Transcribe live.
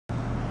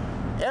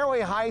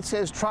Airway Heights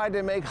has tried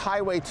to make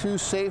Highway 2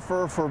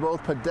 safer for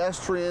both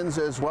pedestrians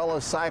as well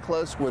as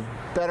cyclists with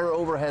better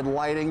overhead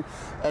lighting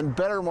and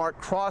better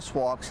marked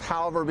crosswalks.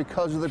 However,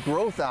 because of the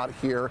growth out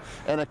here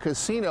and a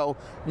casino,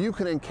 you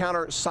can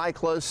encounter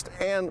cyclists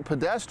and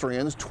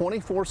pedestrians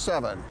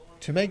 24/7.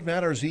 To make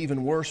matters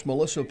even worse,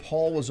 Melissa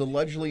Paul was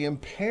allegedly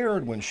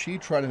impaired when she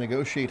tried to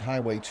negotiate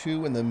Highway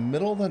 2 in the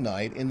middle of the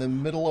night in the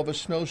middle of a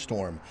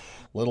snowstorm.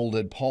 Little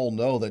did Paul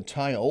know that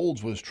Ty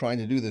Olds was trying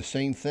to do the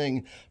same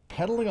thing,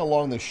 pedaling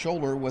along the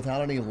shoulder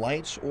without any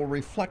lights or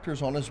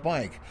reflectors on his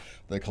bike.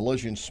 The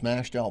collision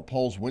smashed out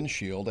Paul's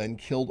windshield and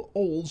killed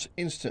Olds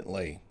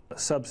instantly. A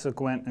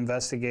subsequent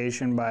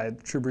investigation by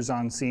troopers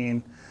on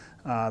scene,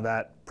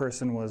 that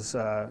person was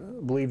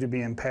believed to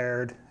be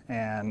impaired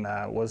and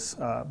was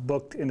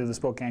booked into the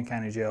Spokane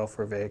County Jail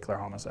for vehicular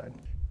homicide.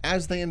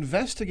 As they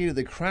investigated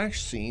the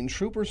crash scene,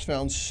 troopers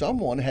found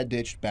someone had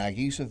ditched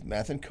baggies of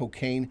meth and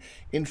cocaine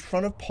in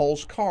front of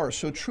Paul's car.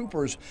 So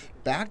troopers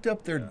backed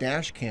up their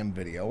dash cam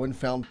video and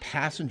found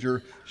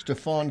passenger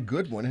Stefan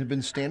Goodwin had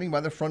been standing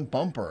by the front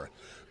bumper.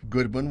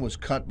 Goodwin was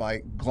cut by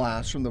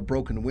glass from the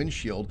broken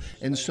windshield,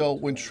 and so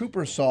when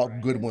troopers saw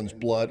Goodwin's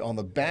blood on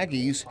the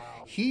baggies,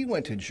 he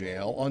went to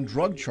jail on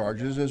drug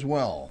charges as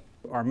well.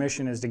 Our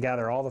mission is to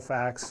gather all the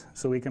facts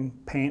so we can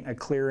paint a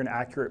clear and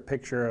accurate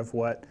picture of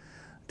what,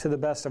 to the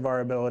best of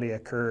our ability,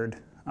 occurred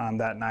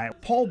that night.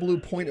 Paul blew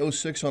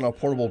 .06 on a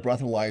portable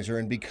breathalyzer,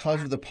 and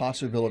because of the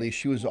possibility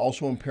she was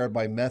also impaired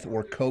by meth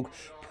or coke,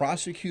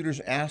 prosecutors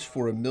asked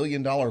for $1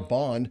 million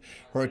bond.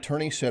 Her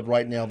attorney said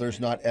right now there's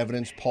not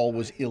evidence Paul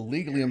was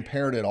illegally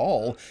impaired at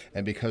all,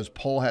 and because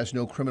Paul has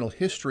no criminal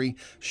history,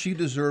 she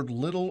deserved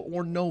little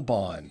or no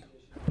bond.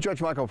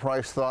 Judge Michael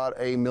Price thought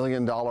a $1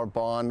 million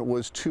bond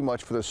was too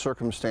much for the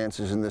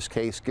circumstances in this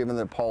case, given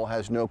that Paul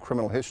has no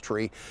criminal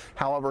history.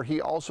 However,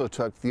 he also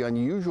took the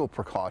unusual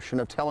precaution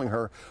of telling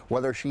her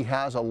whether she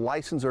has a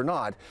license or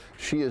not,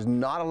 she is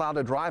not allowed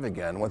to drive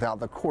again without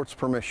the court's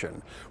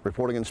permission.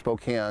 Reporting in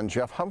Spokane,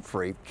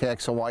 Humphrey,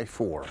 KXLY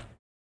 4.